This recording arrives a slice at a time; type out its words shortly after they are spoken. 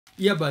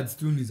Earbuds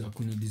tu ni za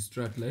kuni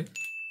distract like.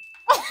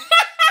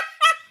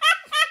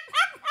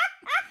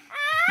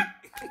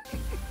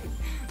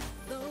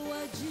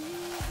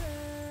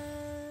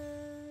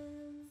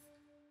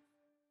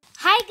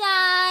 Hi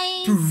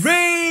guys!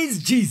 Praise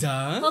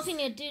Jesus! Hoping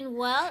you're doing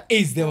well.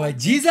 It's the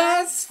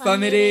Wajesus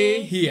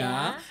family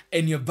here,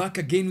 and you're back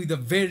again with a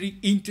very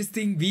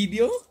interesting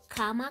video.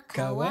 Kama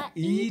Kawaida.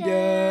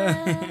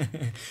 kawaida.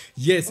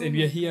 Yes, and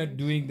we are here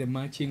doing the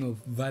matching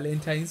of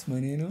Valentine's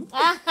maneno.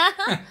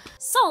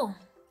 So,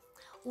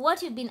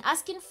 what you've been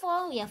asking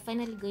for, we are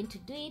finally going to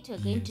do it. We're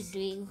going to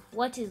do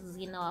what is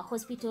in our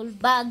hospital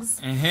bags.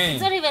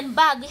 It's not even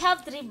bag. We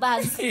have 3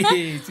 bags.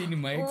 It's in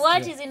my extra.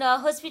 What is in our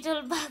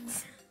hospital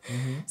bags?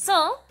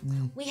 So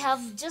we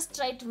have just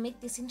tried to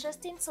make this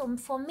interesting. So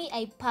for me,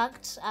 I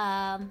packed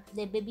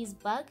the baby's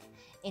bag,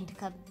 and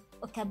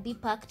Kabi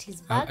packed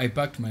his bag. I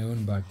packed my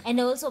own bag. And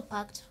I also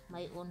packed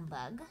my own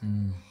bag.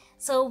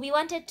 So we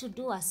wanted to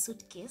do a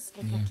suitcase,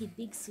 like a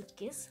big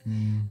suitcase.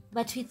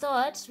 But we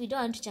thought we don't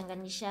want to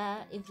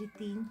changanisha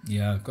everything.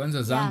 Yeah,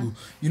 kwanza zangu.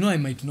 You know, I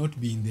might not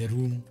be in the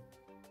room.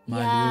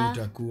 Mahali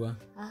utakuwa.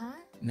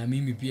 Na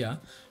mimi pia,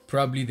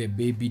 probably the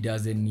baby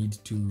doesn't need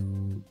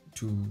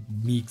to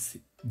mix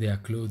their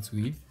clothes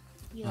with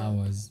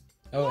ours.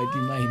 Oh, I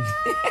didn't mind.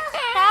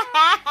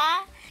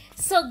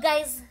 So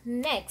guys,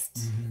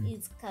 next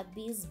is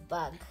Kabi's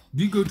bag.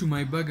 Do you go to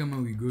my bag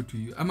ama we go to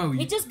you? Ama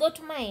We just go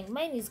to mine.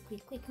 Mine is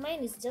quick.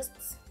 Mine is just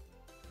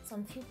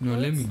some few No,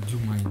 clothes. let me do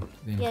mine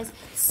then. Yes.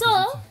 So,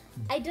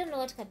 I don't know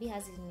what Kabi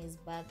has in his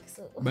bag.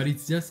 So But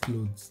it's just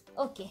clothes.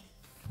 okay.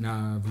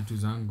 Na vitu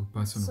zangu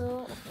personal. So,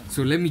 okay.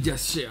 So let me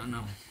just share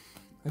now.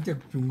 Acha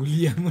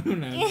kuchungulia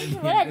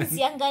Mbona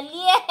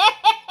nisiangalie?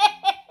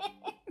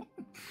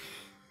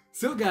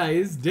 So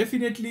guys,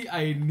 definitely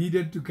I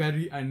needed to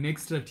carry an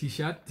extra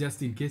t-shirt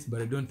just in case,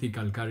 but I don't think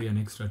I'll carry an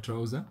extra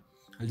trouser.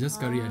 I'll just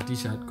carry a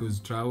t-shirt because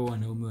trao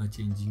wanaume wa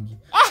changing.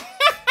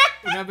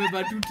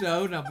 Unabeba tu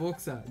trao na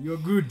boxer. You're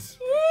good.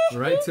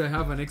 Alright, so I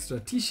have an extra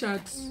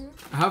t-shirt.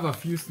 I have a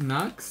few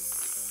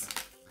snacks.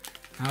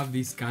 I have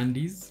these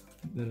candies.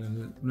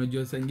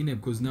 Unajua saa ingine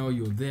because now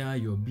you're there,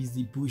 you're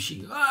busy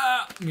pushing.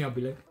 Me I'll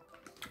be like,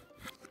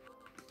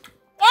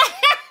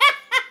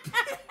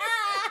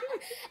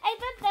 I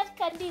thought that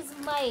candy is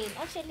mine.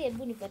 Actually,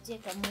 hebu nipatie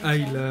kamoja. I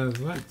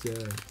love what.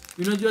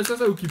 Unajua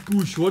sasa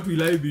ukipush, what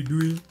will I be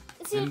doing?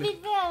 So you'll be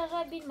there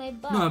rubbing my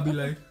back. No, I'll be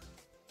like,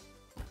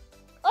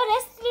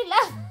 honestly,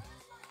 love.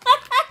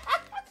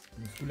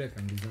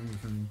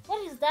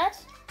 What is that?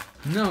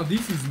 No,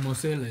 this is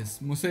Moseles.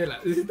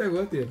 Mosela. Is it like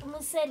what here?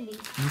 Museli.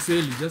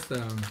 Museli, just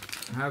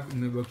have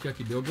imebakia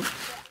kidogo.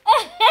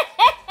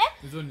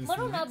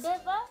 Mbona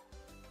unabeba?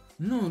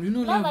 No, you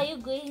know, Love, are you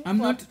going I'm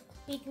for not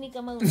picnic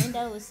kama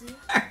unaenda hosi?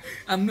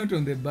 I'm not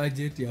on the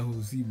budget ya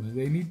hosi,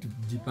 but I need to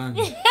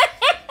jipanga.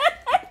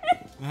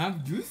 I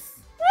have juice.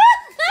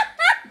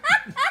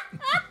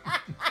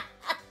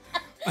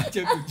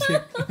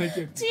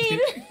 Chill.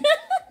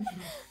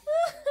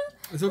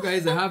 So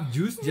guys, I have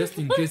juice just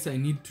in case I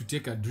need to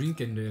take a drink,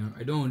 and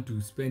I don't want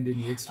to spend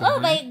any extra Oh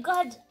money. my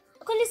god.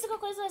 Kwani siko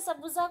kwa hizo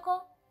hesabu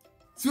zako?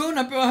 Sio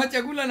unapewa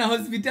chakula na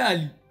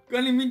hospitali.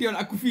 Kwani mimi ndio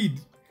nakufeed?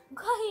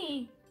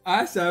 Goi.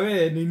 Asa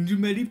we ni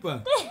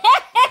nimelipa.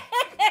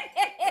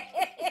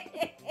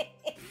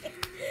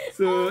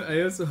 So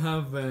I also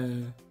have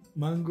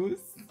mangoes.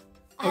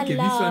 Okay, this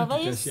one Are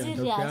you tutashare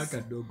serious?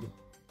 kadogo.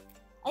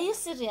 Are you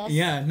serious?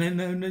 Yeah,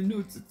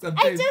 no,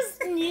 sometimes. I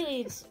just knew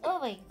it. Oh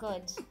my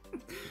god.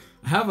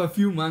 I have a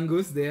few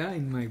mangoes there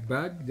in my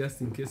bag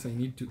just in case I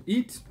need to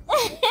eat.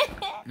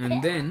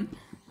 And then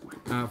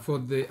I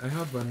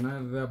have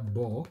another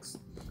box.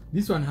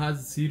 This one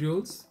has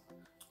cereals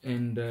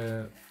and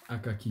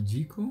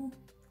akakijiko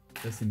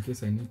just in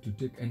case I need to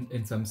take,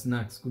 and some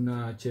snacks.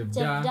 Kuna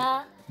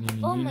chevda.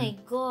 Oh my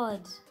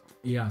god.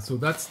 Yeah, so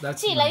that's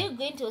Chill, are you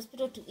going to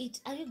hospital to eat?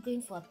 Are you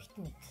going for a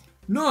picnic?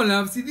 No,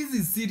 love, see, this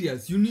is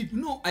serious.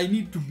 I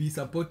need to be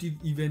supportive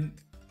even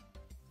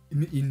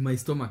in my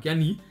stomach.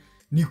 Yani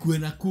nikuwe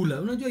na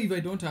kula. Unajua, if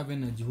I don't have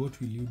energy, what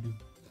will you do?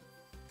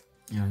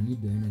 Yeah, I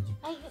need the energy.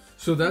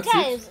 So that's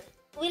guys, it.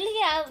 Will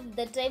you have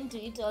the time to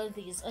eat all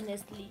these,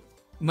 honestly?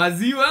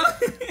 Maziwa?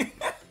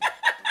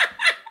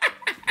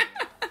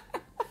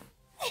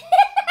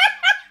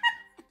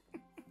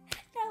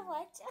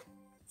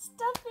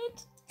 Stop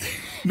it.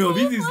 No,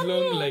 this is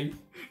long life.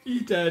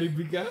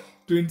 Itaribika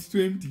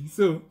 2020.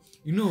 So,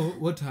 you know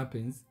what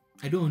happens?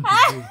 I don't want to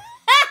go.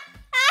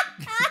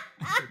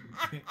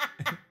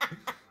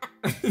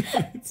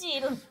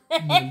 Chill.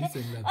 No,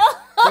 listen, love.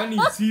 When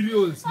it's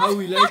cereals, how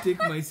will I take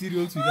my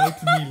cereals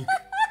without milk?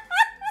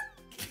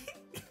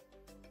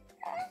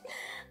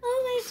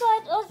 Oh my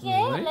god.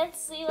 Okay, Alright.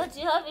 let's see what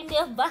you have in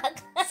your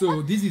bag.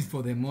 So this is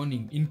for the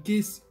morning. In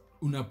case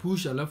una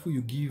push alafu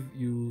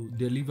you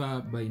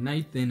deliver by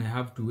night, then I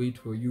have to wait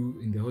for you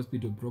in the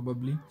hospital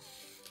probably.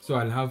 So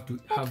I'll have to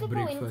have people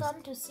breakfast. People will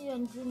come to see you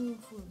and bring you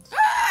food.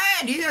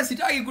 Ndio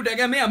sitaki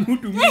kutegemea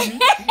mtu mimi.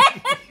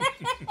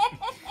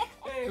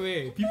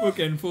 Hey, people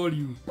can fall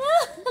you.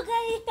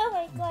 Okay, oh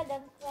my god,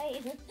 I'm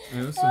crying.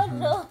 I also Oh have,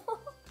 no.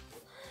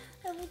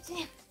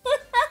 Eugene.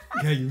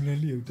 Guy,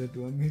 unalia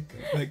utatoa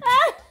makeup. Like,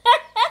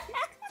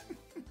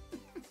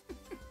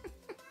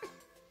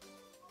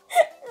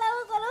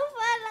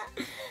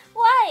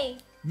 Why?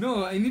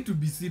 no, I need to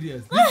be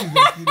serious. This is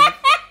a serious.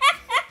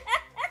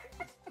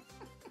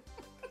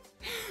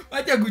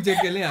 Acha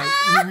kuchekelea.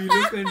 You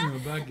will open your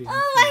bag.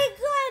 Oh my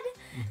god.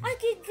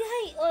 Okay,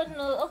 guy. Oh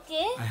no.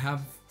 Okay. I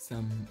have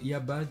some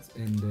earbuds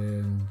and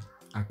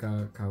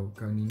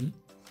nini?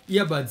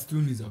 Earbuds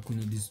tu ni za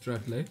kuni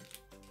distract like.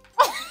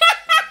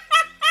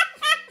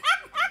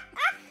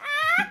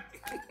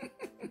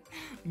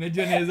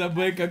 Unajua naweza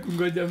boeka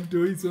kungoja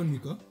mtoi so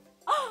niko.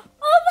 Oh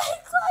my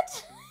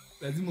god.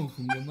 Lazima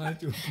ufunge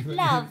macho.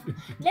 Love,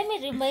 let me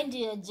remind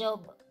you your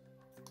job.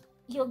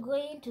 You're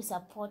going to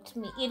support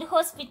me in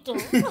hospital.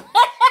 You're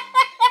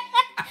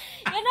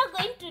not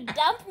going to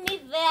dump me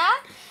there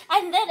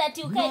and then that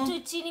you can to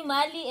chini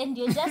mali and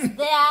you're just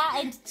there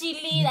and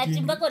chilling at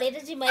mpaka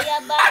unahitaji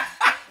mayaba.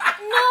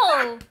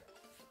 No.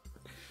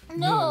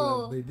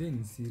 No. But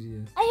then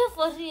serious. Are you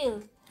for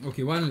real?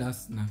 Okay, one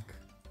last snack.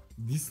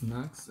 These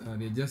snacks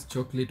they're just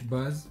chocolate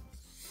bars.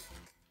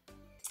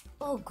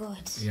 Oh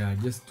god. Yeah,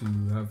 just to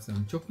have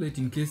some chocolate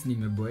in case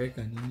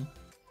nimeboeka nini.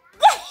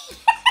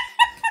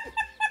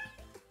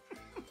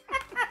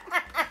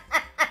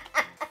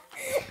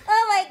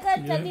 Oh my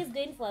god, Kabi is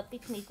going for a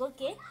picnic,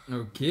 okay?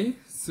 Okay,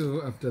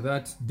 so after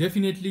that,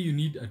 definitely you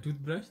need a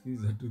toothbrush. This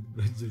is a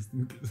toothbrush just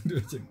in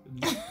case.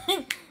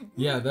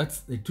 Yeah,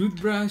 that's the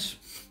toothbrush.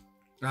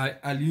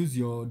 I'll use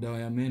your dawa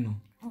ya meno.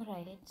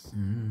 Alright.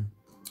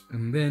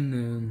 And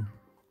then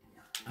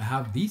I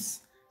have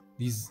this.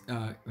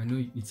 I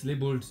know it's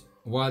labeled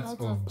words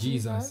of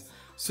Jesus.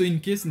 So in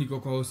case niko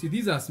kwa hosi,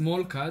 these are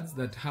small cards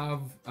that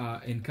have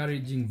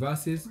encouraging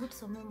verses.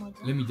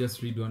 Let me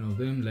just read one of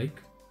them.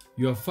 Like,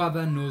 your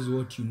father knows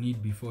what you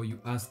need before you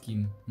ask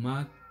him.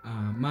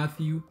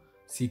 Matthew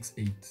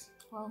 6:8.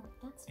 Wow,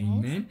 that's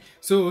Amen. nice.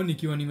 So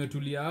nikiwa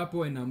nimetulia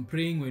hapo and I'm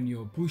praying, when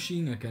you're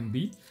pushing, I can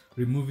be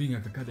removing a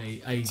kakada.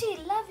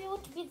 Love, you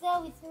want to be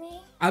there with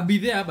me? I'll be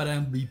there, but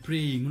I'll be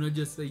praying.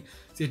 Unajua say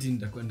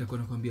nitakuwa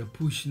nakwambia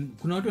push.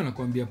 Kuna watu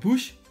wanakuambia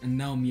push and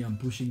now me I'm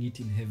pushing it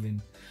in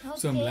heaven. Okay.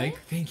 So I'm like,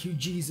 thank you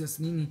Jesus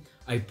nini.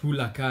 I pull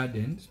a card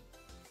and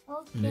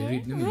I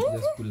read. Let me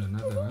just pull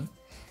another one.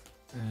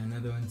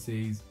 Another one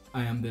says,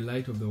 I am the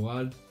light of the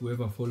world.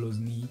 Whoever follows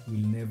me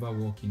will never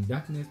walk in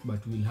darkness,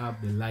 but will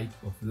have the light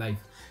of life.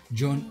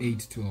 John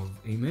 8:12.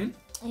 Amen.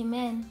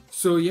 Amen.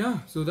 So yeah,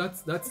 so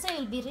that's. So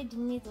you'll be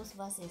reading me those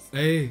verses.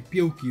 Hey,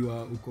 pia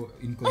ukiwa uko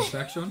in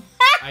construction,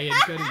 I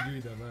encourage you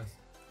with a verse.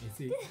 I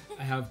say,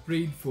 I have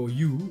prayed for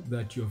you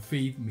that your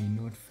faith may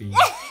not fail.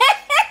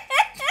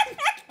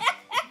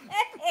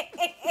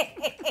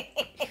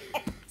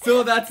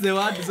 So that's the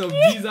words of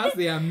Jesus.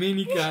 There are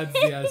many cards.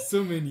 There are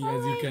so many,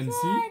 as you can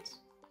see.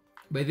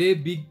 By the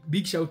way,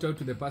 big shout out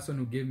to the person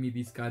who gave me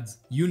these cards,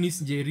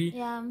 Eunice Jerry.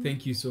 Yeah.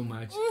 Thank you so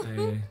much.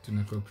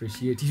 Tunako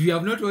appreciate. If you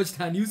have not watched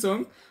her new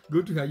song,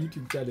 go to her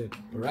YouTube channel.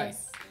 All right.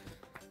 Yes.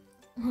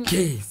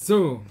 Okay,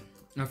 so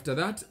after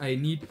that, I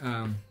need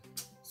I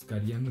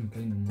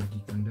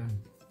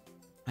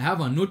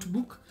have a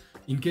notebook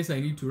in case I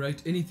need to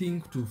write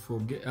anything to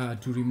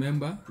forget to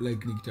remember,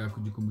 like nikitaka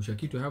kujikumbusha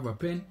kitu. I have a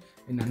pen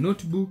and a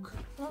notebook.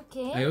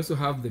 Okay. I also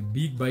have the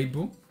big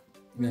Bible,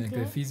 like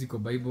the physical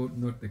Bible,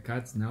 not the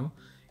cards now.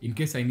 In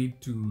case I need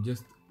to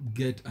just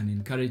get an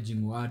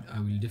encouraging word, I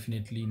will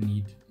definitely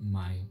need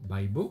my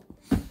Bible.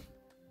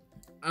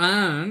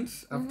 And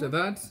after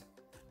that,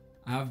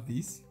 I have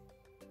this.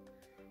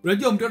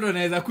 Unajua mtoto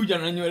anaweza kuja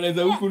na nywele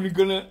za huku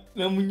niko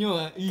na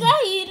mnyoa.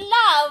 Guy,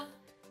 love.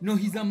 No,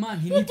 he's a man.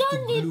 He You needs to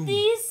don't need bloom.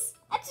 this.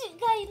 Ati,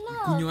 guy,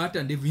 love. Kunyoa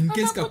hata ndevu in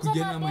case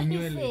kakuja na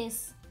manywele.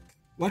 Face.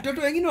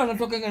 Watoto wengine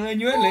wanatoka na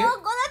nywele.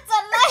 Oh god, that's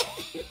a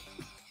lie.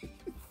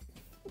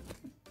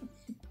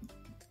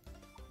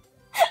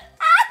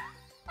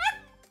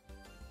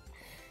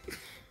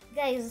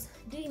 Guys,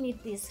 do you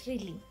need this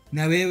really?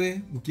 Na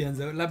wewe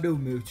ukianza labda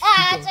umechukua.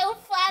 Acha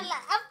ufala.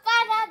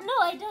 Hapana.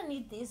 No, I don't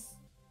need this.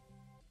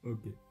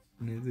 Okay.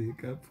 Unaweza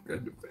weka hapo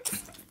kando.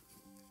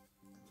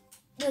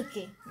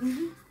 Okay.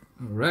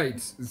 All right.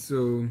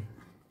 So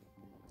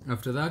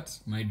after that,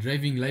 my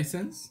driving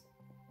license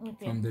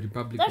from the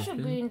Republic That of should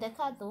Kenya. be in the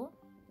car though.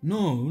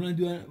 No,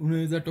 unajua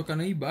unaweza toka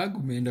na hii bag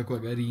umeenda kwa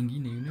gari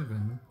nyingine, you never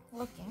know.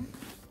 Okay.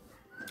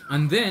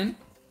 And then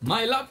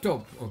my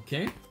laptop,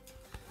 okay?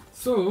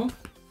 So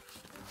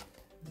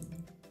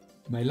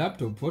my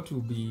laptop, what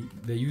will be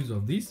the use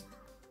of this?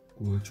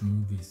 Watch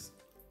movies.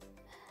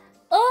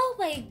 Oh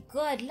my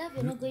god, love,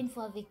 you're not going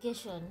for a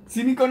vacation.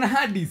 Si niko na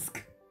hard disk.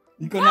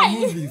 Niko na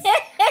movies.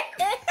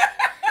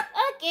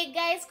 Okay,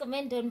 guys,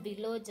 comment down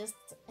below. Just,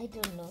 I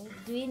don't know.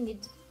 Do we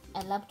need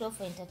a laptop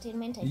for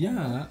entertainment? I don't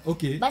know. Yeah,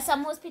 okay. But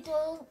some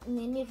hospital,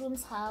 many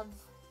rooms have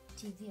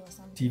TV or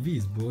something. TV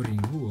is boring.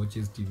 Who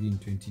watches TV in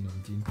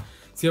 2019?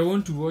 See, I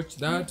want to watch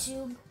that.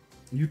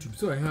 YouTube.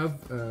 So I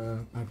have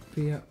a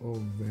pair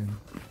of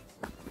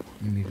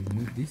let me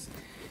remove this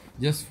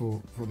just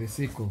for the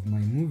sake of my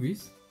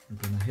movies. I'm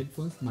gonna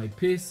headphones, my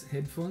Pace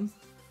headphones.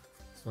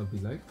 That's what they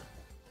like.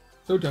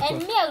 So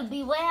And me, I'll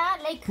be where,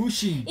 like,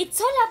 pushing.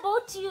 it's all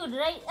about you,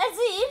 right? As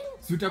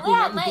in, So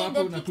where am I in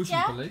the pushing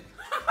picture? for like.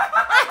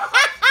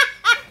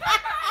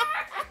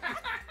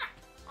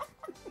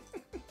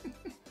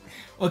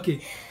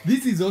 Okay,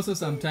 this is also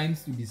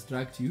sometimes to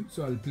distract you,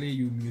 so I'll play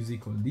you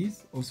music on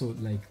this. Also,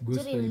 like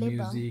gospel During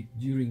labor. music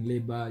during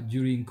labor,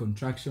 during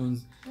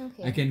contractions.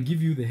 Okay. I can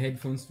give you the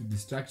headphones to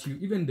distract you.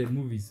 Even the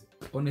movies,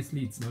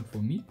 honestly, it's not for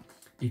me,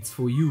 it's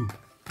for you.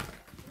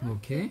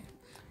 Okay.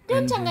 Don't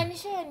And,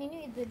 changanisha your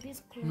nini with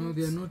baby's clothes. no,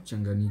 they are not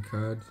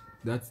changanikad.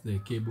 That's the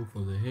cable for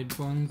the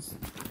headphones,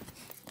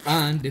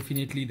 and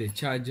definitely the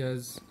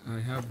chargers. I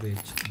have the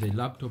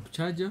laptop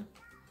charger.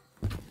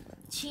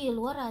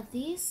 Chill, what are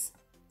these?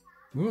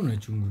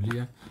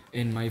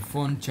 And my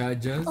phone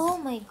chargers. Oh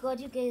my god,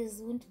 you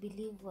guys won't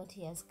believe what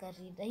he has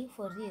carried. Are you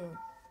for real?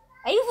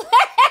 Are you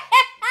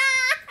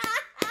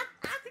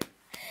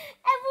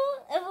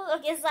Ebu,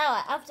 okay,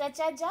 sawa. After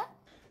charger?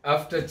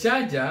 After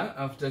charger,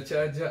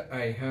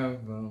 I have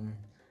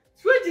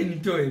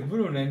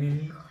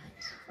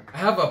I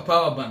have a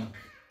power bank.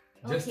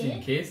 Just Okay.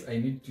 in case I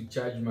need to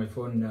charge my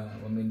phone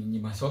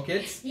in my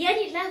sockets.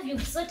 Yani love,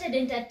 you've sorted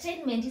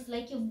entertainment. It's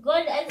like you've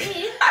gone as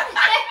if.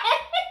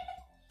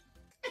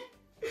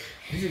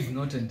 This is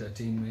not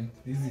entertainment.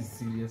 This is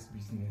serious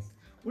business.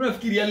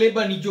 Unafikiria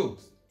labor ni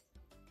jokes?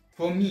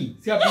 For me,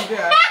 see,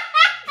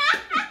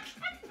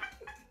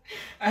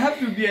 I have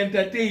to be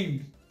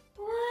entertained.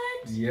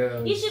 What?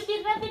 Yeah. You should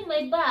be rubbing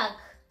my back.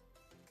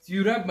 So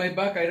you rub my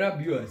back, I rub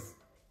yours.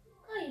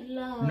 I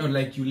love. No,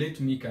 like you let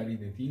me carry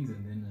the things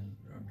and then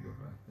I rub your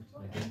back. That's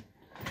what I do.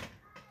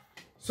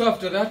 So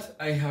after that,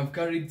 I have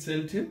carried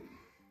cell tape.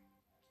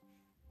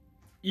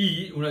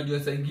 Hii unajua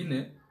saa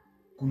ingine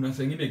kuna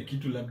saa ingine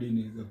kitu labda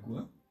inaweza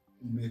kuwa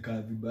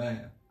imekaa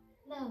vibaya.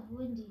 Love,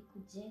 wendi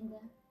kujenga.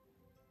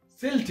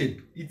 Cell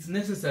tape, it's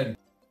necessary.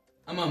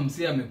 Ama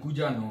msee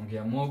amekuja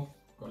anaongea mob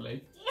kwa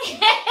like.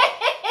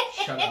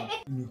 Shut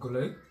up. Niko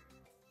like.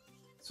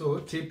 So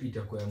tape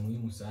itakuwa ya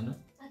muhimu sana.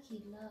 Aki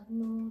love,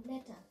 no,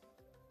 letter.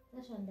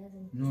 That one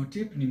doesn't. No,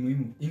 tape ni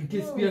muhimu. In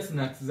case No. pia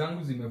snacks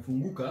zangu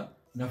zimefunguka,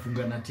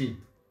 nafunga na tape.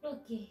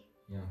 Okay.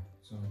 Yeah,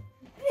 so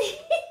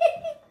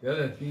the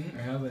other thing,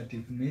 I have a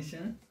tape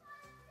measure.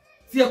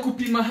 Si ya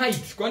kupima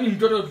height, kwani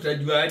mtoto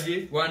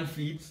tutajuaje 1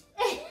 feet?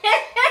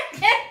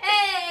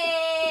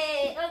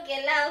 Hey,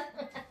 okay, love.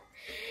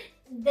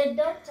 The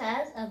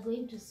doctors are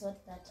going to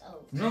sort that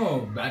out. No,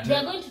 but They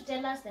are going to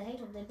tell us the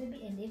height of the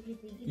baby and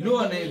everything. you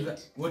know even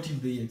what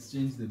if they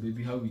exchange the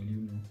baby? How will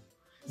you know?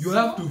 You So-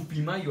 have to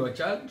pima your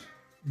child.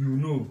 You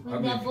know.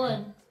 when they are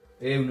born.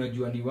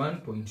 Unajua ni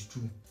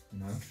 1.2.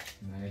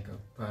 Naeka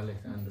pale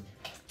kando.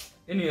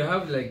 Anyway,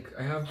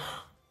 I have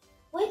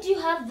Why do you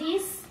have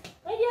this?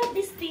 Why do you have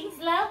these things,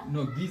 love?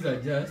 no, these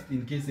are just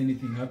in case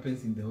anything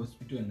happens in the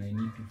hospital and I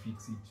need to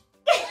fix it.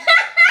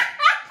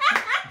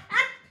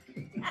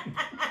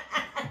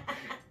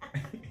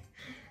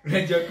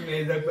 Unajua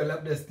kunaweza kwa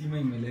labda stima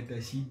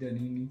imeleta shida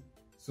nini.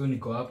 So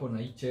niko hapo na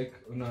hii check,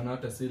 unaona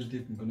hata cell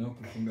tape niko nayo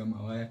kufunga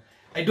mawaya.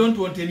 I don't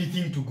want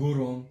anything to go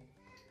wrong.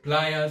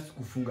 Pliers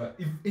kufunga.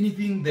 If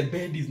anything the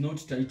bed is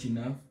not tight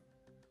enough,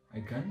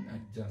 I can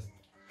adjust.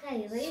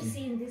 Guys, are you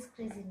seeing this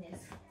craziness?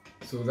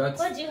 So that's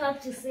What do you have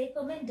to say?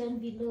 Comment down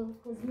below,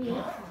 because me.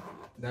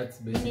 that's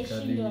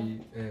basically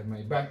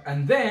my bag.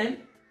 And then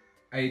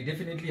I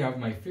definitely have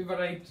my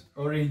favorite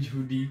orange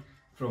hoodie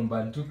from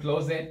Bantu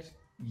Closet.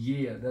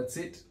 Yeah, that's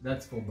it.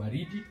 That's for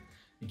baridi.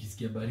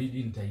 Nikisikia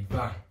baridi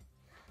nitaivaa.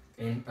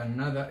 And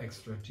another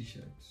extra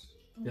t-shirt.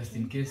 Just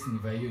in case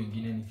nivae hiyo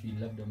ingine ni feel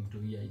labda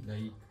mtoi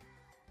like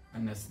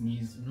ana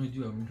sneeze.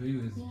 Unajua mtoi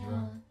huwezi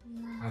jua.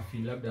 I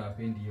feel labda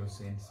hapendi hiyo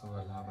scent, so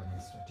I'll have an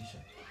extra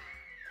t-shirt.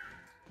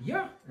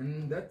 Yeah,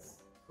 and that's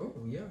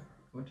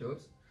what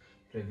else?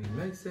 Driving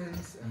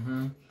license.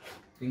 I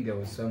think there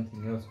was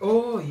something else.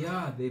 Oh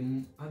yeah, the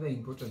other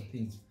important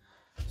things.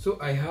 So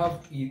I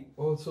have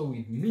also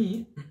with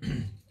me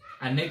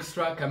an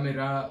extra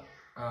camera,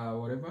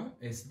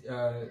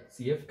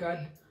 CF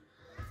card.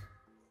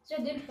 So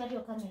you're going to carry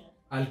your camera?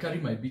 I'll carry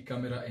my big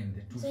camera and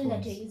the two So that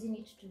phones you're using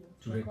it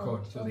to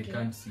record, so they Okay.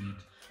 can't see it.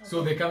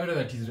 So the camera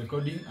that is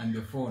recording and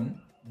the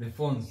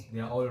phones, they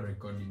are all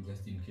recording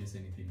just in case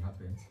anything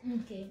happens.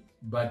 Okay.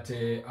 But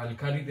I'll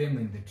carry them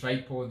and the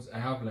tripods. I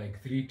have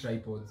like 3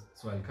 tripods,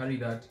 so I'll carry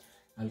that.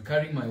 I'll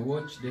carry my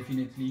watch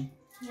definitely,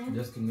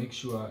 just to make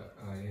sure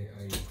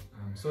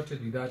I'm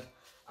sorted with that.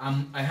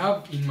 I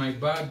have in my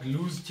bag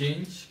loose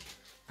change.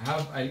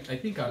 I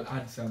think I'll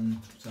add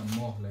some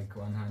more, like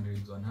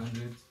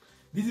 100s.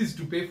 This is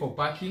to pay for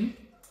parking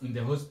in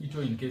the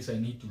hospital in case I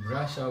need to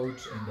rush out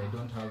and I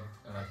don't have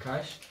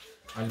cash.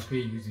 I'll pay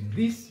using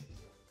this.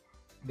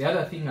 The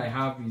other thing I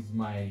have is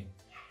my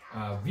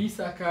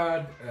Visa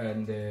card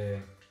and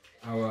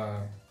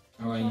our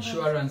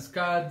insurance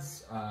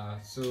cards.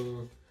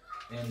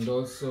 And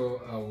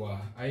also our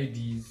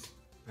IDs.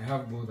 I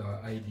have both our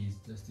IDs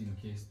just in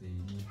case they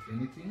need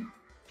anything.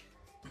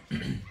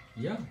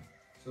 Yeah.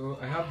 So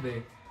I have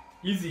the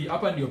easy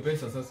up and your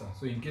pesa sasa.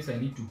 So in case I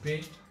need to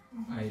pay,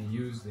 I'll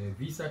use the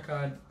Visa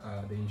card.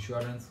 The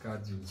insurance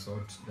cards will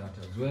sort that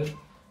as well.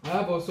 I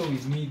have also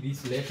with me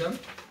this letter.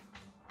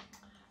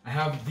 I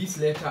have this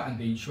letter and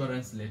the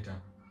insurance letter.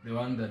 The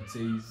one that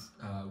says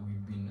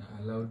we've been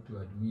allowed to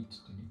admit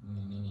to the...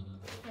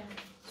 Yeah.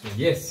 So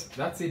yes,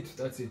 that's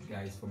it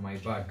guys for my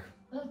bag.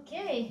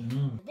 Okay.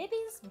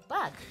 Baby's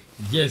bag.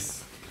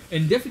 Yes.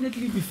 And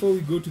definitely before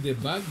we go to the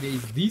bag, there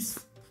is this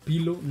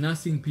pillow,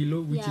 nursing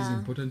pillow, which is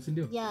important in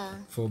there. Yeah.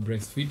 For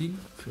breastfeeding.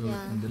 So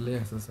in the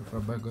layers of a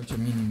bag, what you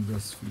mean in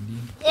breastfeeding?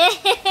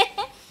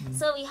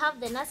 So we have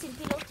the nursing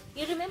pillow.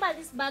 You remember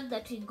this bag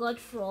that we got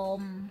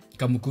from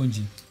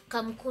Kamukunji.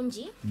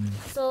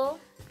 So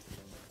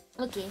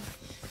okay,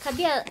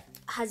 Kabia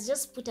has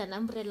just put an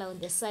umbrella on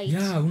the side.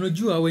 Yeah,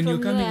 unajua when you're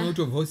coming out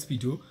of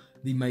hospital,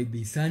 they might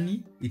be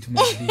sunny, it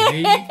might be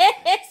rainy.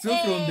 So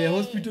from the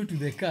hospital to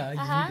the car, you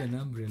need an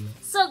umbrella.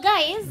 So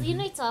guys, you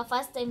know it's our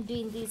first time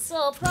doing this.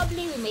 So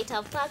probably we might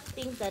have packed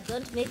things that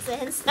don't make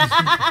sense.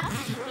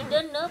 We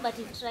don't know, but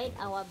we tried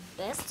our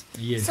best.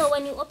 Yes. So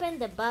when you open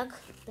the bag,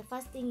 the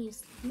first thing you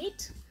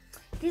meet,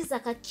 this is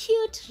like a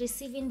cute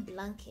receiving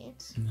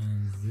blanket.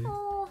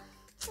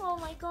 Oh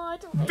my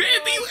god. Oh my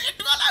Baby,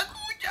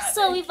 god.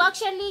 So we've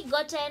actually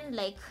gotten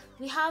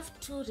we have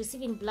 2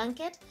 receiving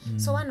blanket.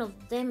 So one of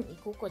them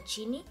ikuko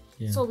chini.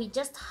 So we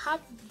just have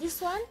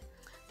this one,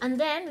 and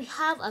then we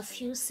have a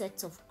few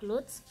sets of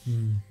clothes.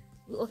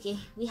 Okay,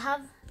 we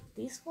have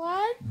this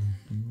one,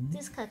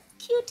 this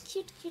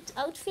cute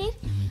outfit,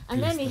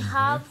 and then we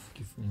have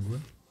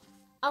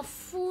a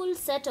full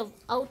set of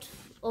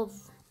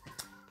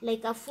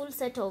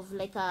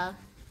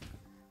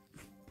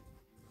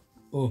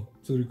Oh,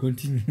 sorry,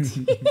 continue.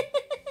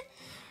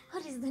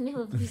 What is the name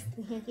of this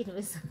thing?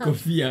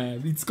 Kofia.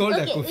 It's called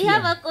a kofia. We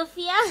have a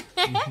kofia.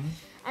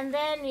 And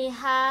then we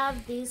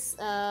have this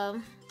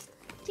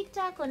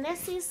tic-tac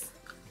onesis.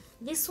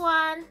 This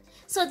one.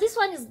 So this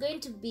one is going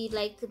to be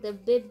like the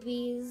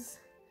baby's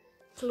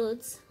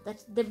clothes,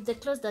 that the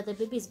clothes that the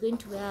baby is going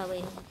to wear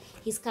when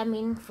he's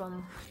coming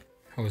from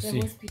the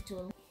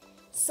hospital.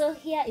 So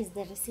here is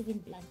the receiving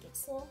blanket.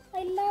 So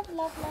I love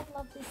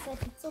this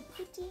set. It's so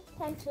pretty.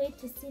 Can't wait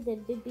to see the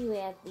baby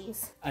wear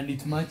this. And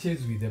it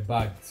matches with the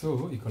bag.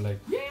 So you can yeah,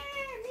 me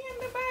and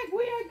the bag,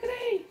 we are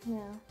great.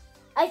 Yeah.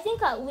 I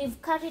think we've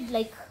carried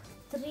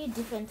 3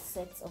 different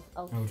sets of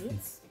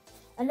outfits.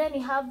 And then we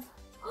have...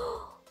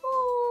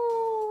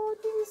 Oh,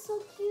 this is so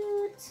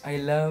cute. I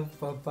love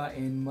Papa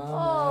and Mama.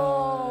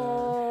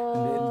 Oh.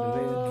 And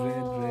then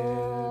red.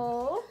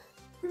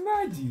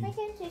 Imagine. I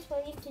can't wait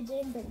for him to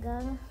join the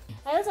gang.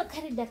 I also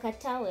carried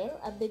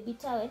a baby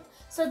towel.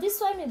 So this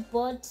one we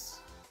bought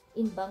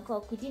in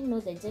Bangkok. We didn't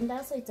know the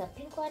gender, so it's a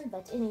pink one.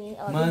 But anyway,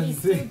 our baby is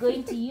still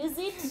going to use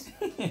it.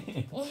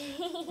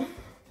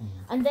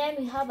 And then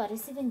we have a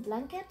receiving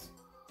blanket.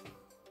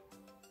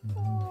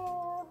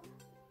 Oh.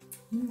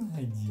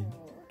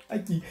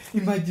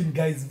 Imagine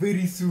guys,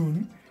 very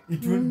soon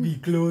it won't be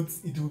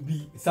clothes, it will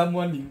be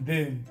someone in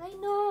them. I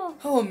know.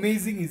 How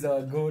amazing is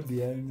our God,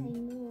 yeah? I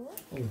know.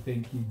 Oh,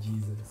 thank you,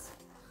 Jesus.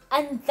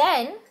 And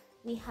then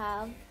we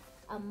have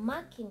a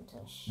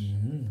Macintosh.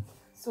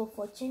 So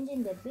for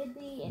changing the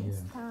baby and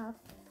stuff.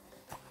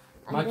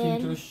 And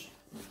Macintosh.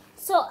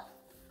 So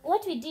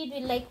what we did,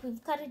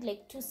 we've carried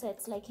 2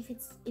 sets.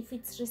 If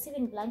it's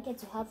receiving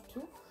blankets, you have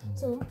 2.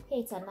 So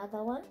here it's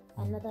another one,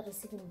 another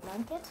receiving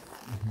blanket,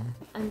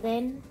 and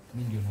then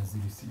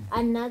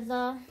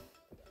another.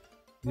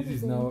 This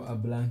is now a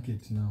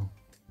blanket now.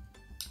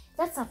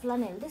 That's a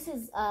flannel. This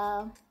is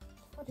a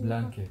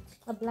blanket.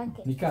 A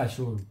blanket. Nika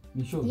shawl.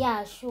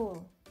 Yeah,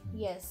 shawl.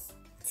 Yes.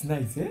 It's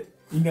nice, eh?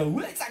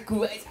 Inaweza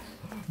kuweza.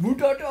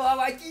 Mtoto wa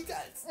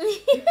Wajesus.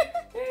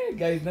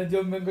 Guys,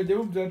 najua mmengoja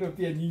mtoto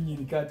pia nyinyi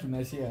nikaa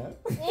tunashare.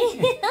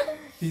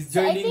 He's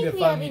joining the family. I think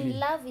we are in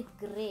love with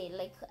grey.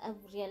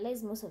 I've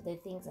realized most of the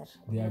things are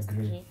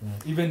grey.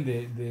 Yeah. Even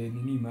the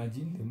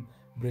imagine the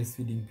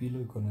breastfeeding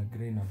pillow iko na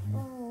grey na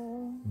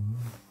blue.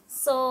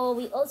 So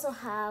we also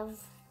have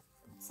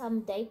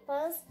some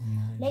diapers.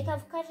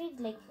 I've carried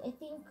I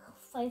think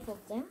 5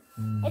 of them.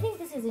 I think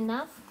this is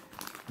enough.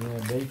 Yeah,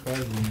 diapers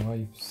and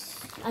wipes.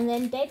 And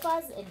then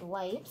diapers and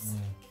wipes.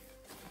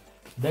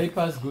 Yeah.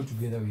 Diapers go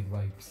together with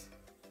wipes.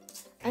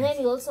 And then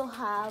we also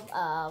have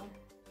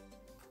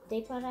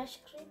diaper rash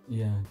cream.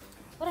 Yeah.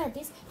 What are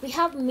these? We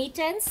have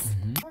mittens.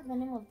 What's the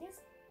name of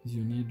this?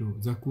 You need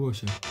za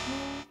kuosha.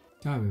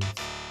 Towels.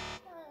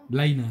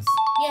 Liners.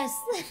 Yes.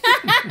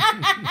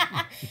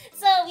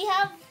 So we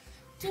have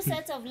 2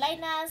 sets of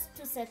liners,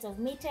 2 sets of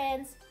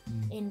mittens,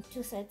 and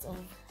 2 sets of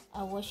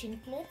washing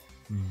clothes.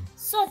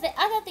 So the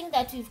other thing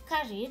that we've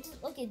carried,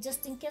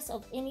 just in case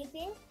of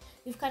anything,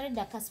 we've carried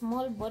a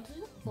small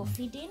bottle for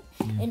feeding.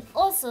 And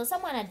also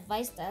someone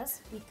advised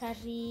us we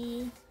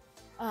carry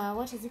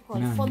what is it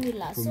called?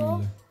 Formula.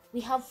 So we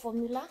have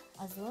formula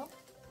as well.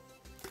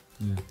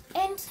 Yeah.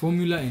 And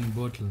formula and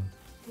bottle.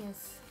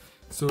 Yes.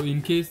 So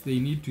in case they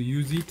need to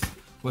use it,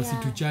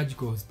 to charge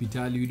kwa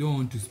hospitali, we don't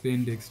want to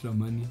spend extra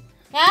money.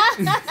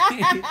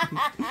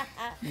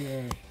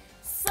 Yeah.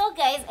 So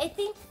guys, I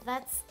think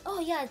that's, oh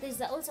yeah,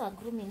 there's also a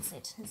grooming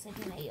set.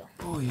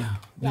 Oh yeah.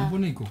 Yeah.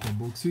 Mbona iko kwa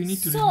box? So you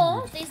need to So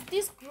remove it. there's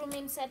this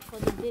grooming set for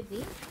the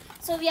baby.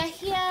 So we are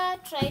here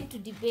trying to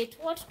debate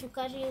what to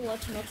carry,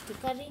 what not to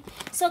carry.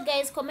 So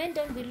guys, comment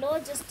down below,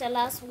 just tell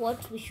us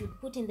what we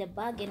should put in the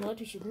bag and what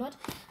we should not,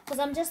 because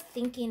I'm just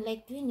thinking,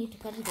 like, do we need to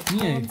carry the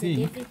phones and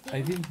everything?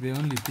 I think the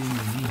only thing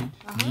you need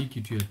ni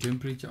kitu ya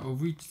temperature,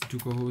 of which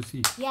tuko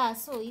hosi. Yeah,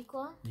 so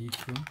iko.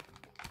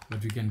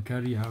 But we can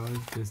carry ours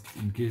just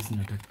in case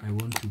I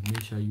want to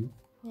measure you.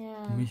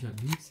 Yeah. Measure.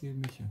 Do you say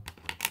measure?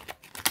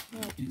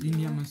 Yeah. In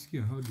your mask,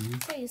 how do you?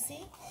 So you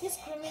see, this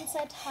grooming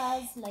set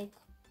has like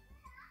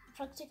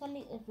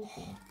practically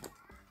everything.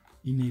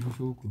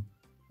 Inaivusha huko.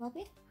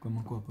 Wapi? Kwa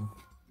makwapa.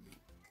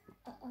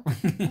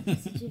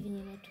 Sijui venye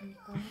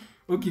inatumika.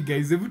 Okay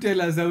guys, if you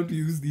tell us how to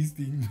use this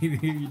thing, we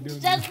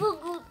don't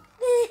know.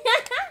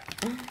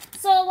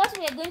 So what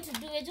we are going to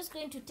do, we're just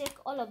going to take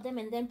all of them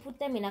and then put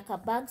them in a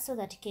bag so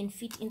that it can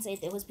fit inside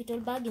the hospital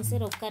bag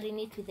instead of carrying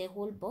it with the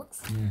whole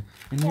box. Yeah.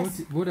 And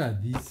Yes. what are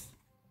these?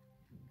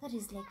 That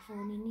is like for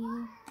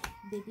nini,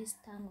 baby's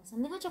tongue or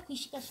something.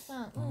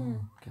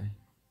 Okay.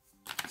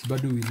 So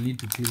bado we'll need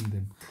to clean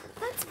them.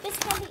 That's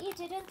basically it.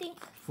 I don't think.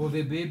 For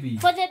the baby.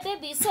 For the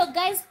baby. So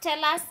guys,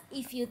 tell us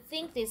if you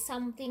think there's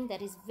something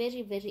that is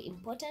very, very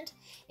important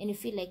and you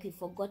feel like we've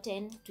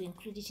forgotten to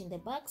include it in the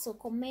bag. So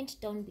comment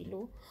down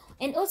below.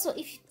 And also,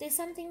 if there's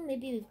something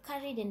maybe we've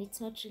carried and it's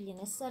not really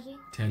necessary,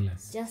 Tell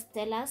us. just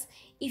tell us.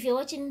 If you're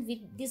watching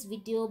this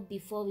video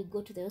before we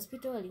go to the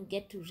hospital and you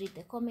get to read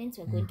the comments,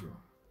 we're going to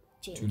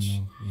change. To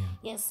know, yeah.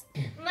 Yes.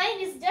 Mine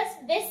is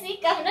just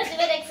basic. I'm not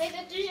even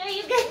excited to show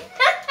you guys.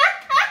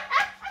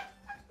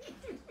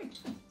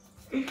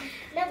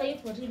 Never you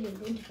for really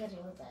going to carry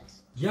all that.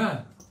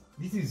 Yeah,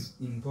 this is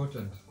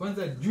important.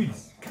 Kwanza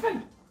juice.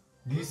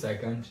 This I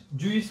can't.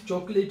 Juice,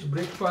 chocolate,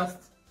 breakfast.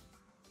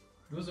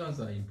 Those ones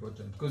are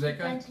important because I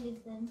can't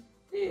leave them.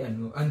 Yeah,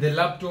 no. And the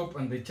laptop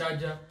and the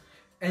charger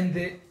and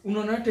the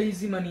unaona hata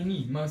hizi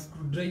manini, ma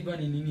screwdriver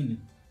ni nini.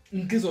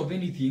 In case of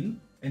anything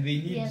and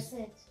they need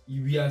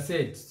we are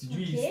set.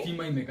 Sijui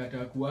stima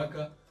imekataa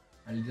kuwaka,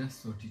 I'll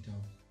just sort it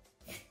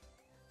out.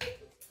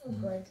 Oh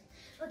god.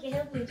 Okay,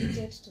 help me to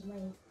change to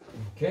mine.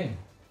 Okay.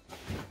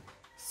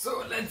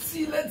 So let's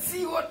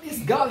see what this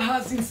girl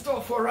has in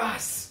store for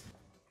us.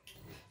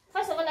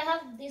 First of all, I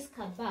have this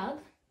bag.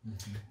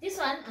 This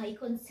one I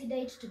consider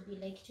it to be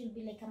like, it will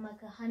be like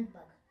a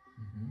handbag.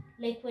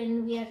 Like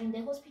when we are in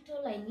the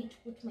hospital, I need to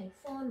put my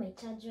phone, my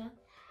charger.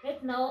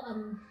 Right now,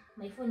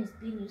 my phone is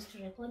being used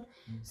to record,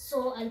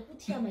 so I'll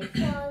put here my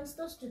phones,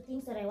 those two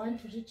things that I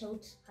want to reach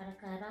out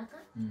haraka.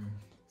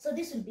 So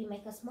this will be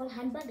like a small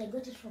handbag. I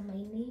got it from my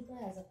neighbor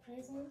as a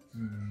present.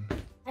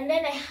 And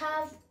then I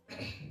have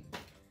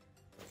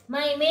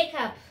my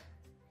makeup.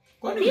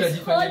 This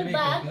whole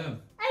bag.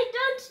 I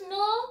don't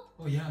know.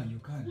 Oh yeah, you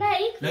can.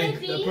 Like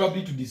maybe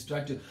probably to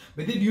distract her.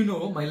 But then you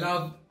know, my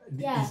love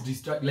is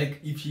distract.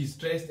 Like if she's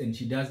stressed and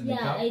she does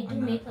makeup. Yeah, I do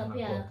makeup.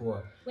 Yeah.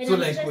 When so I'm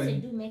like stressed, when I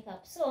do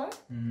makeup. So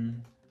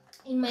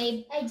in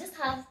my, I just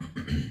have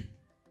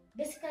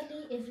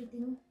basically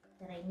everything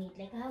that I need.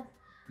 Like I have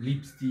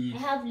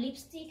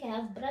lipstick, I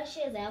have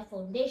brushes, I have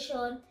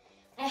foundation,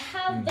 I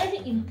have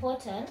very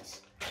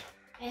important,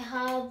 I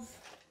have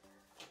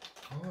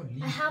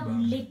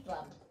lip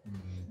balm.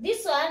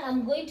 This one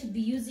I'm going to be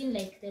using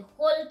like the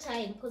whole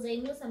time because I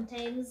know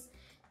sometimes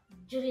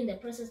during the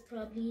process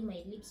probably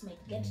my lips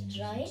might get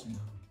dry.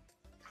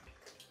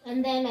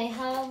 And then I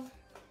have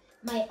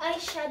my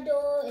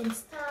eyeshadow and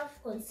stuff,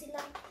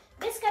 concealer,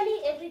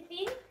 basically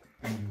everything.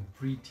 And you're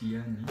pretty,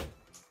 Annie.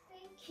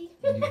 Thank you.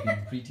 And you've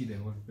been pretty the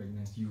whole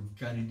pregnancy. You've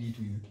carried it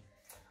with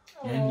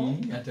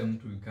Annie. Hata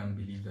mtu can't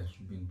believe that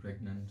you've been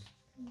pregnant.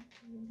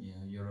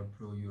 Yeah, you're a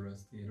pro, you're a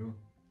stero.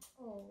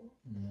 Oh,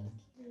 thank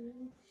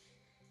you.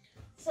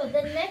 So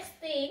the next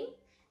thing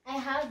I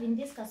have in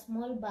this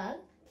small bag,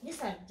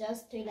 these are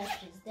just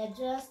toiletries. They're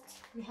just,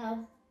 we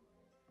have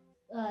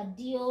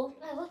Dio,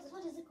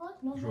 what is it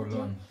called? No,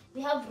 Roll-on.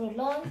 We have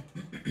roll-on.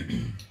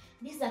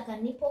 This is like a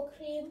nipple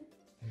cream.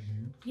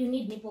 You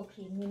need nipple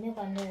cream. You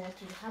never know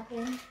what will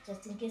happen,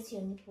 just in case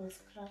your nipples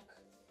crack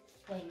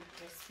while you're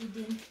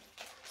breastfeeding.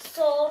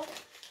 So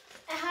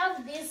I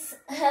have this.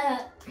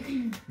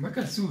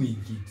 Maka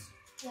sewing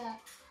kit. Yeah.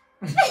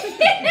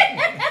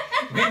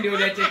 When you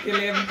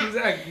unachekelea vitu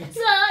zake.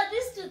 So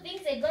these two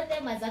things I got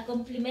them as a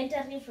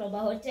complimentary from a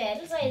hotel.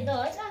 So I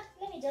thought,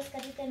 let me just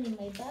carry them in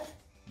my bag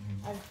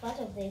as part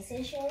of the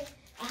essentials.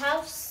 I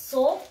have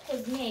soap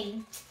because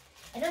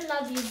I don't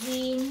love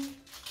using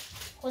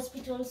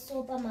hospital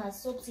soap.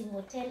 Soaps in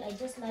hotel. I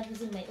just love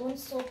using my own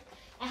soap.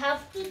 I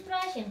have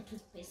toothbrush and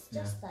toothpaste.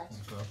 Just that.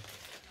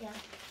 Yeah.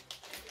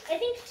 I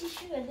think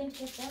tissue we're going to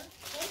get that.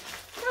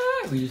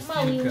 Right? We'll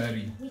still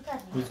carry. We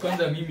carry. Because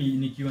kwanza mimi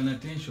nikiwa na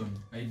tension,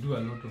 I do a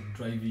lot of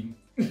driving.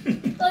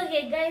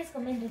 Okay, guys,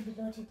 comment down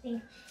below what you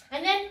think.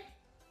 And then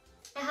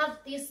I have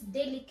this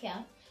daily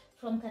care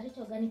from Karite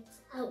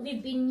Organics.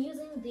 We've been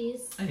using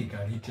this.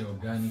 Karite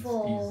Organics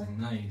is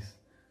nice.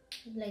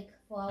 like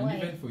for a And while.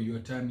 even for your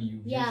tummy,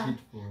 you've Yeah, used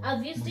it for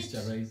I've used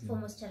moisturizing. it for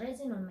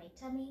moisturizing on my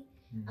tummy.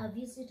 I've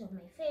used it on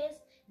my face.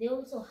 They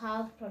also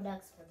have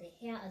products for the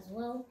hair as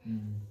well.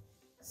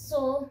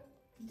 So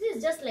this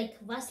is just like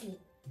Vaseline.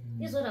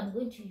 This is what I'm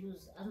going to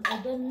use.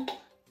 I don't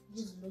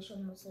use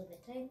lotion most of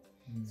the time,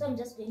 so I'm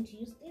just going to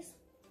use this.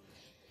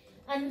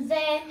 And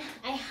then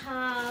I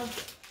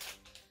have,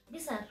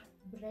 these are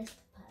breast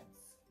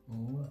pads.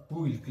 Oh,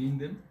 who will clean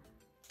them?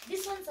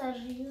 These ones are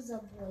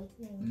reusable, I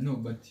think. No,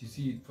 but you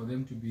see, for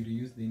them to be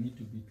reused, they need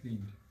to be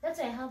cleaned. That's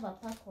why I have a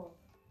pack of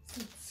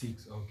 6.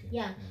 6, okay.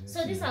 Yeah.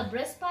 So these are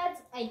breast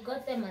pads. I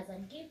got them as a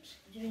gift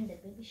during the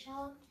baby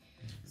shower.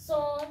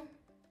 So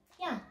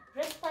yeah,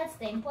 breast pads,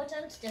 they're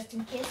important just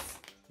in case.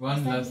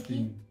 One last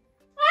thing.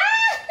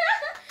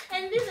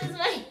 And this is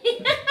my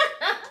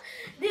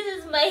this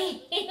is my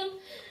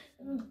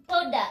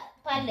powder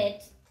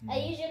palette. I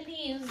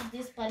usually use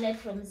this palette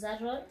from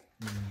Zaron.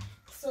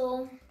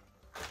 So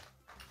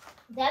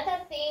the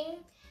other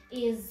thing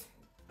is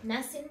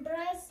nursing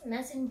bras.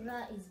 Nursing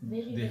bra is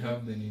They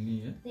have the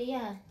nini, yeah? They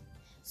are.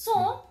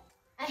 So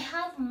I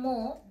have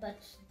more, but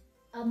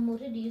I'm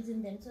already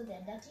using them, so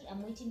they're dirty.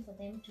 I'm waiting for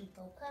them to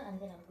kauka, and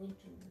then I'm going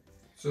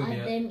to add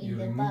them in the bag. You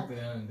remove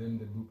there, and then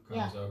the book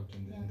comes out,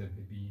 and then the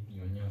baby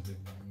nyonyo's the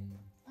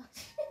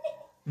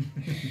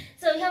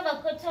So we have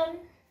a cotton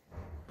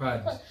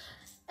pad.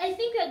 I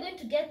think we are going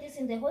to get this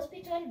in the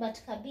hospital,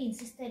 but Kabi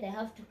insisted I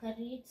have to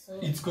carry it. So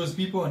It's because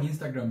people on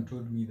Instagram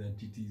told me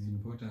that it is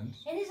important.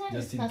 and this one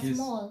just is in case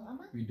small.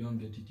 we don't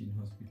get it in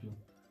hospital.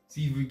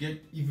 See,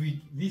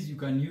 this you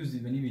can use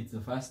even if it's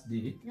the first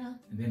day, Yeah.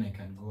 and then I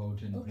can go out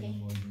and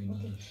bring what we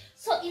need.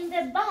 So in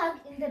the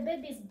bag, in the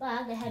baby's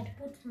bag, I had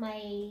put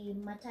my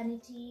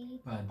maternity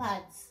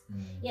pads.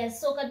 Yes,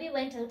 so Kabi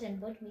went out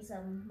and bought me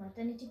some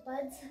maternity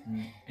pads.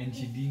 And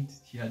she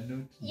had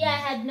not. Yeah,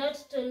 I had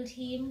not told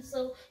him.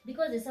 So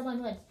because there's someone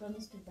who had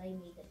promised to buy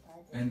me the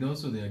pads. And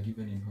also they are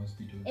given in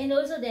hospital. And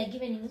also they are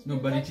given in hospital.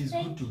 No, but it is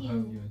good to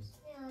have yours.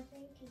 Yeah,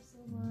 thank you so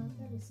much.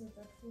 That is so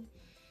thoughtful.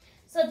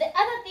 So the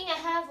other thing I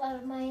have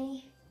are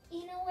my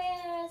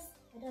innerwears.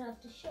 I don't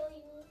have to show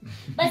you.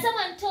 But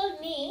someone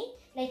told me,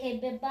 like I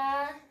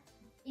beba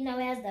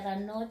innerwears that are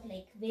not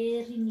like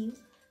very new,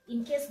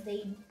 in case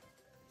they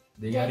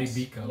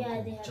haribika,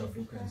 yeah, they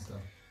chafuka and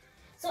stuff.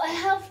 So I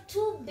have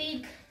 2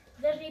 big,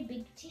 very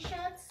big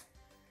t-shirts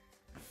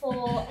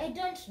for, I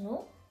don't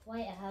know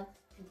why I have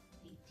 2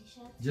 big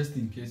t-shirts. Just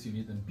in case you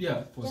need them.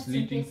 Yeah, for Just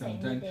sleeping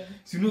sometimes.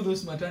 So you know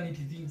those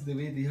maternity things, the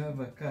way they have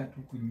a cut.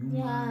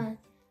 Yeah,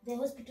 the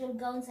hospital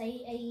gowns,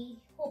 I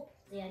hope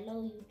they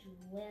allow you to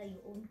wear your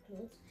own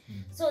clothes.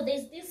 So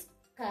there's this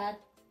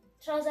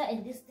trouser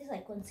and this I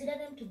consider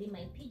them to be my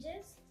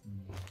PJs.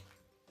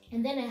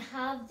 And then I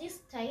have these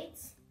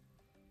tights,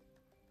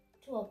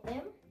 2 of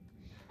them.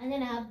 And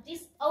then I have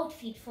this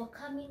outfit for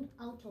coming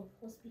out of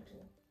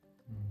hospital.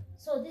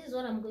 So this is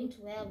what I'm going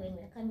to wear when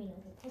we're coming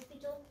out of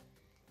hospital.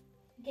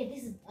 Okay,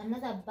 this is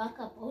another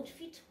backup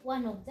outfit,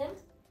 one of them.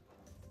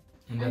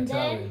 And a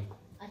towel. Then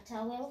a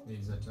towel.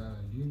 There's a towel.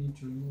 Do you need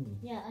to remove it?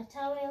 Yeah, a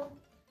towel.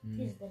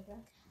 This is the bra.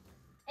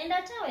 And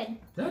a towel.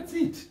 That's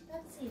it.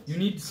 That's it. You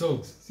need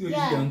socks. See,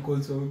 Yeah. the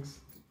ankle socks.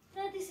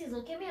 No, this is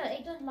okay.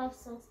 I don't love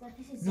socks, but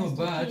this is No, just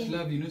but okay.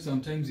 love, you know,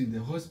 sometimes in the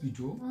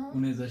hospital,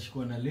 unaweza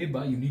shikwa na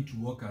labor, you need to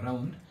walk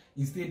around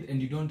instead,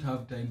 and you don't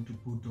have time to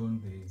put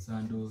on the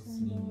sandals.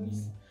 Nini.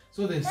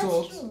 So the That's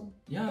socks. true.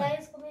 Yeah.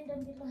 Guys, comment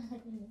down below.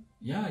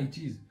 Yeah, it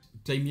is.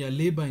 Time you're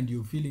labor and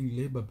you're feeling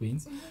labor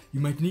pains, you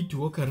might need to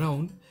walk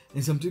around,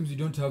 and sometimes you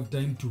don't have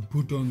time to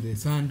put on the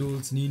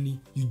sandals, nini.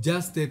 You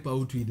just step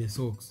out with the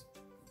socks.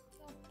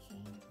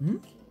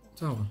 Okay.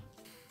 Sawa.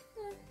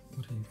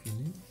 What are you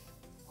feeling?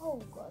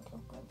 Oh God.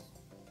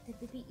 The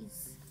baby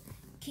is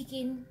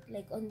kicking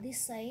like on this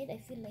side. I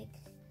feel like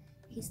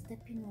he's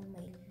stepping on my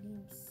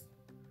limbs.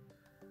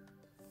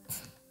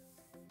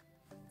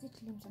 Is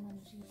it limbs or my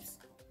ribs?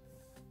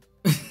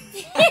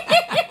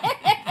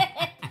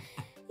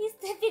 He's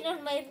stepping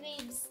on my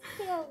ribs.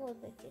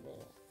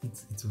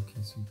 It's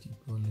okay, sweetie.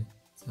 Pole.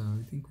 So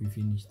I think we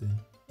finished then.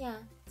 Yeah.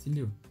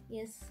 Sindio?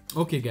 Yes.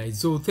 Okay, guys.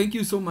 So thank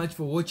you so much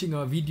for watching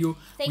our video.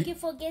 Thank you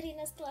for getting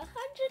us to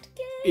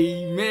 100K.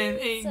 Amen.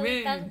 So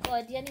thank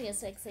God. Yani, we are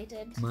so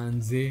excited.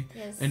 Manze.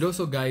 Yes. And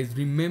also, guys,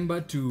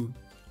 remember to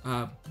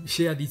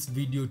share this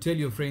video. Tell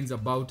your friends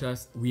about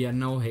us. We are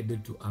now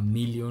headed to 1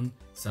 million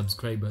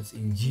subscribers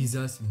in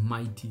Jesus'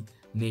 mighty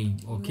name.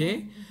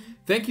 Okay.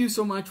 Thank you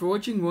so much for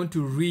watching. We want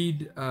to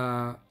read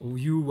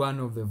one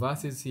of the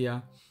verses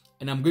here,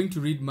 and I'm going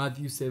to read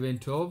Matthew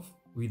 7:12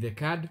 with a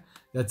card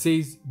that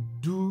says,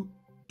 "Do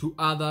to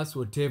others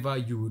whatever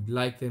you would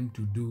like them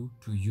to do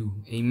to you."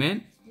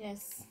 Amen.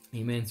 Yes.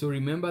 Amen. So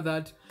remember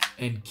that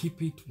and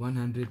keep it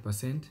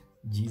 100%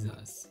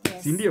 Jesus.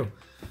 Yes. Sindio?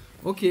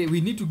 Okay, we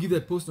need to give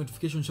that post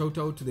notification shout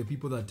out to the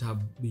people that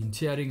have been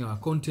sharing our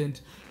content.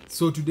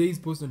 So today's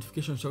post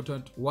notification shout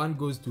out one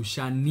goes to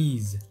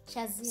Shazil.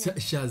 Yes.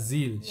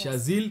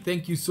 Shazil,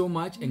 thank you so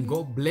much and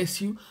God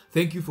bless you.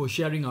 Thank you for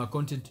sharing our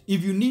content.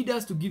 If you need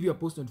us to give you a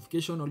post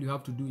notification, all you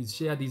have to do is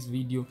share this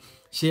video,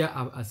 share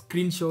a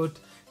screenshot,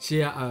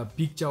 share a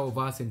picture of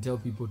us and tell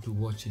people to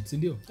watch it.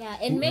 Sindio? Yeah,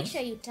 and make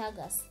sure you tag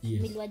us.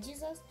 Yes.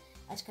 Wajesus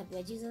at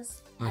Kabi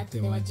Wajesus At the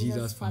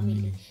Wajesus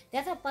family. The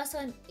other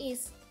person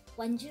is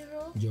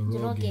Wanjiro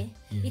Njoroge.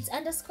 Yes. It's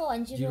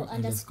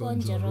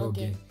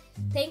 _Wanjiro_Njoroge.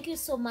 Thank you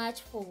so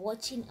much for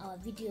watching our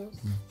videos.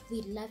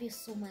 We love you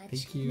so much.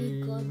 Thank you.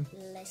 May God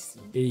bless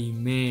you.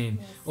 Amen.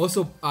 Yes.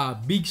 Also,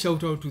 big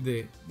shout out to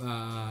the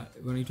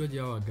wanaitwaje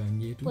hawa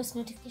gang yetu? Post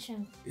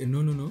notification.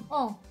 No.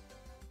 Oh.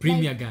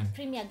 Premier Gang.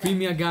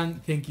 Premier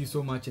Gang, thank you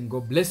so much and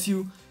God bless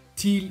you.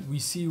 Till we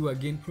see you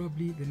again,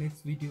 probably the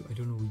next video. I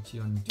don't know which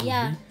one it will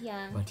Yeah.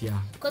 But yeah.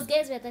 Because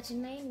guys, we're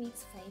 39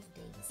 weeks, 5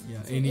 days.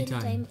 Yeah, So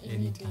anytime.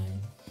 any day.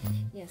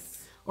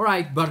 Yes. All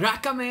right,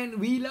 Baraka man,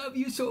 we love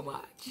you so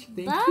much.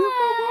 Thank Bye. you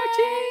for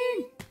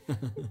watching.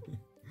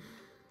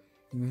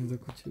 Umeanza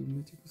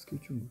kusikia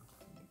uchungu?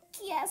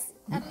 Yes.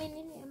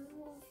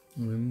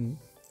 Umemove.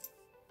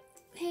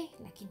 Hey,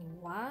 lakini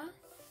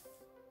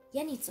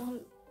yani it's all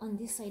on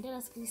this side. I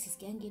ask this is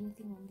getting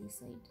anything on this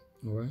side.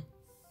 All right.